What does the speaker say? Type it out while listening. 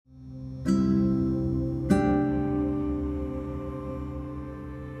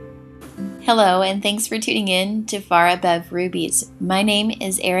Hello, and thanks for tuning in to Far Above Rubies. My name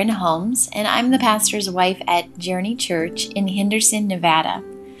is Erin Holmes, and I'm the pastor's wife at Journey Church in Henderson, Nevada.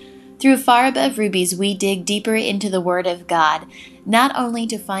 Through Far Above Rubies, we dig deeper into the Word of God, not only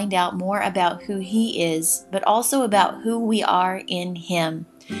to find out more about who He is, but also about who we are in Him.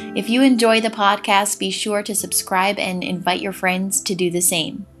 If you enjoy the podcast, be sure to subscribe and invite your friends to do the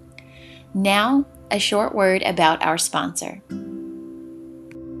same. Now, a short word about our sponsor.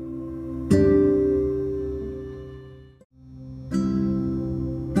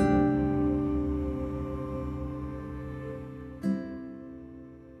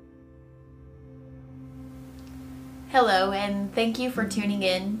 Hello, and thank you for tuning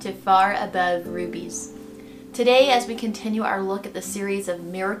in to Far Above Rubies. Today, as we continue our look at the series of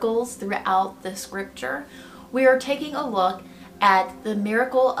miracles throughout the scripture, we are taking a look at the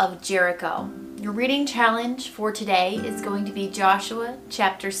miracle of Jericho. Your reading challenge for today is going to be Joshua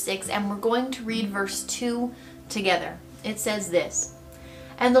chapter 6, and we're going to read verse 2 together. It says this,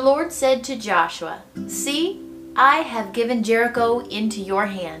 "And the Lord said to Joshua, 'See, I have given Jericho into your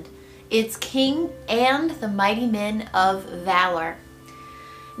hand, its king and the mighty men of valor.'"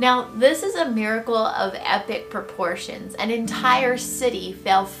 Now, this is a miracle of epic proportions. An entire city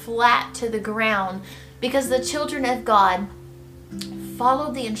fell flat to the ground because the children of God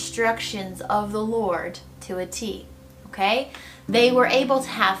followed the instructions of the Lord to a T. Okay? They were able to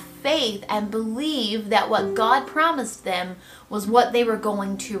have faith and believe that what God promised them was what they were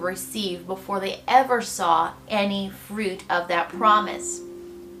going to receive before they ever saw any fruit of that promise.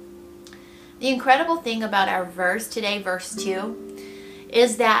 The incredible thing about our verse today, verse 2,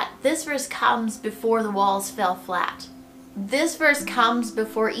 is that this verse comes before the walls fell flat. This verse comes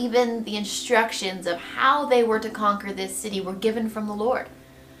before even the instructions of how they were to conquer this city were given from the Lord.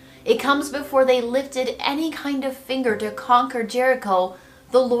 It comes before they lifted any kind of finger to conquer Jericho.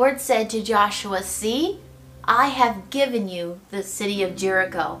 The Lord said to Joshua, "See, I have given you the city of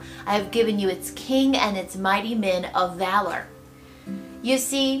Jericho. I have given you its king and its mighty men of valor." You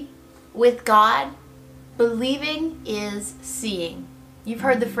see, with God, believing is seeing. You've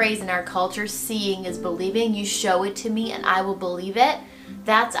heard the phrase in our culture, seeing is believing. You show it to me and I will believe it.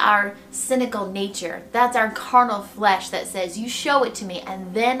 That's our cynical nature. That's our carnal flesh that says, you show it to me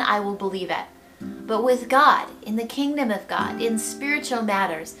and then I will believe it. But with God, in the kingdom of God, in spiritual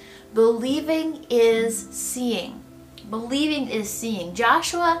matters, believing is seeing. Believing is seeing.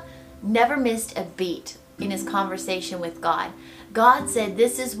 Joshua never missed a beat in his conversation with God. God said,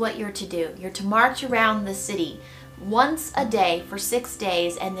 this is what you're to do. You're to march around the city once a day for 6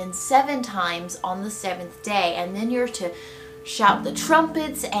 days, and then 7 times on the 7th day. And then you're to shout the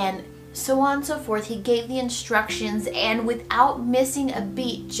trumpets and so on and so forth. He gave the instructions, and without missing a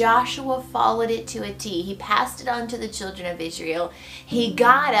beat, Joshua followed it to a T. He passed it on to the children of Israel. He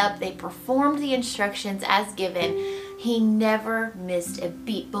got up, they performed the instructions as given. He never missed a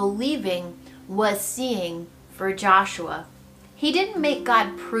beat. Believing was seeing for Joshua. He didn't make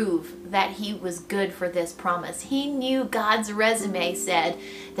God prove that he was good for this promise. He knew God's resume said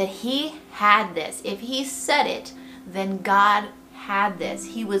that he had this. If he said it, then God had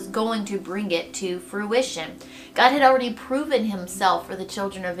this. He was going to bring it to fruition. God had already proven himself for the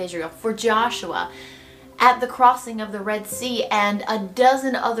children of Israel, for Joshua, at the crossing of the Red Sea and a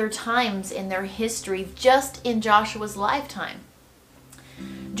dozen other times in their history, just in Joshua's lifetime.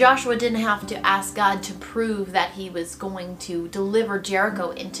 Joshua didn't have to ask God to prove that he was going to deliver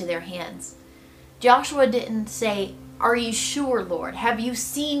Jericho into their hands. Joshua didn't say, "Are you sure, Lord? Have you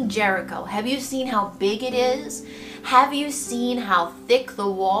seen Jericho? Have you seen how big it is? Have you seen how thick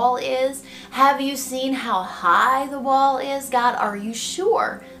the wall is? Have you seen how high the wall is? God, are you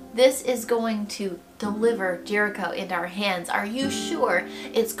sure this is going to deliver Jericho into our hands? Are you sure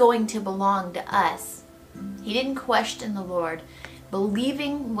it's going to belong to us?" He didn't question the Lord.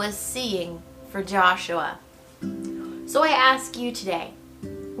 Believing was seeing for Joshua. So I ask you today,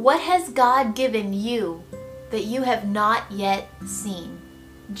 what has God given you that you have not yet seen?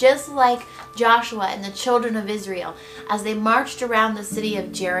 Just like Joshua and the children of Israel, as they marched around the city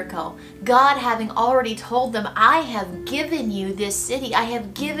of Jericho, God having already told them, "I have given you this city. I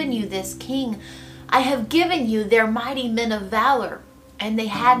have given you this king. I have given you their mighty men of valor." And they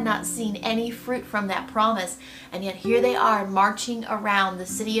had not seen any fruit from that promise. And yet here they are marching around the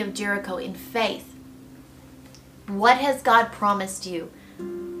city of Jericho in faith. What has God promised you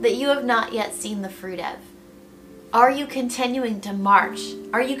that you have not yet seen the fruit of? Are you continuing to march?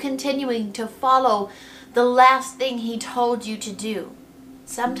 Are you continuing to follow the last thing he told you to do?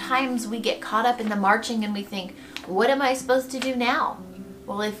 Sometimes we get caught up in the marching and we think, what am I supposed to do now?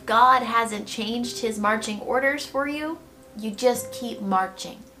 Well, if God hasn't changed his marching orders for you, you just keep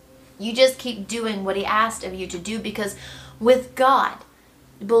marching. You just keep doing what he asked of you to do, because with God,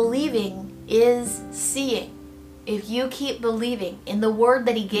 believing is seeing. If you keep believing in the word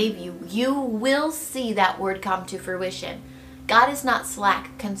that he gave you, you will see that word come to fruition. God is not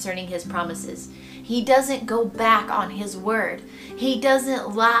slack concerning his promises. He doesn't go back on his word. He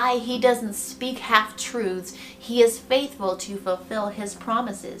doesn't lie. He doesn't speak half-truths. He is faithful to fulfill his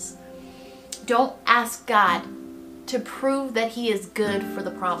promises. Don't ask God to prove that he is good for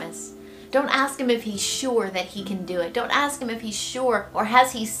the promise. Don't ask him if he's sure that he can do it. Don't ask him if he's sure, or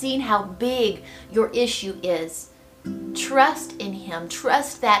has he seen how big your issue is. Trust in him.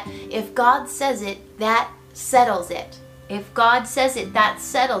 Trust that if God says it, that settles it. If God says it, that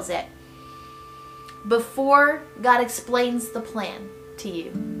settles it. Before God explains the plan to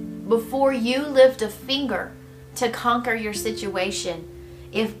you, before you lift a finger to conquer your situation,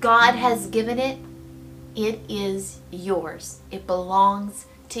 if God has given it, it is yours. It belongs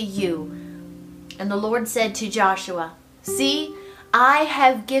to you. And the Lord said to Joshua, "See, I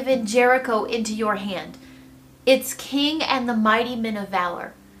have given Jericho into your hand, its king and the mighty men of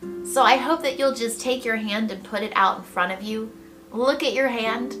valor." So I hope that you'll just take your hand and put it out in front of you. Look at your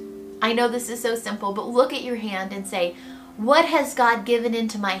hand. I know this is so simple, but look at your hand and say, what has God given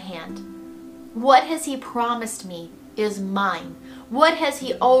into my hand? What has he promised me is mine? What has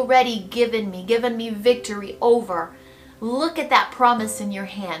he already given me victory over? Look at that promise in your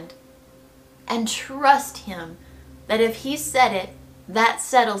hand and trust him that if he said it, that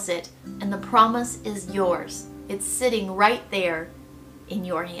settles it, and the promise is yours. It's sitting right there in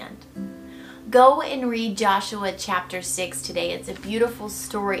your hand. Go and read Joshua chapter 6 today. It's a beautiful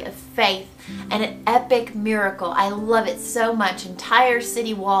story of faith and an epic miracle. I love it so much. Entire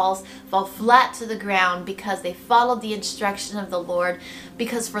city walls fall flat to the ground because they followed the instruction of the Lord,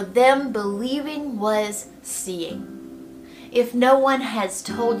 because for them, believing was seeing. If no one has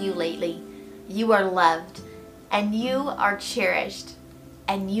told you lately, you are loved, and you are cherished,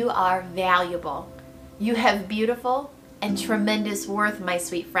 and you are valuable. You have beautiful and tremendous worth, my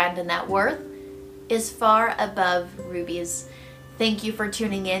sweet friend, and that worth is far above rubies. Thank you for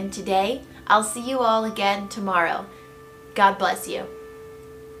tuning in today. I'll see you all again tomorrow. God bless you.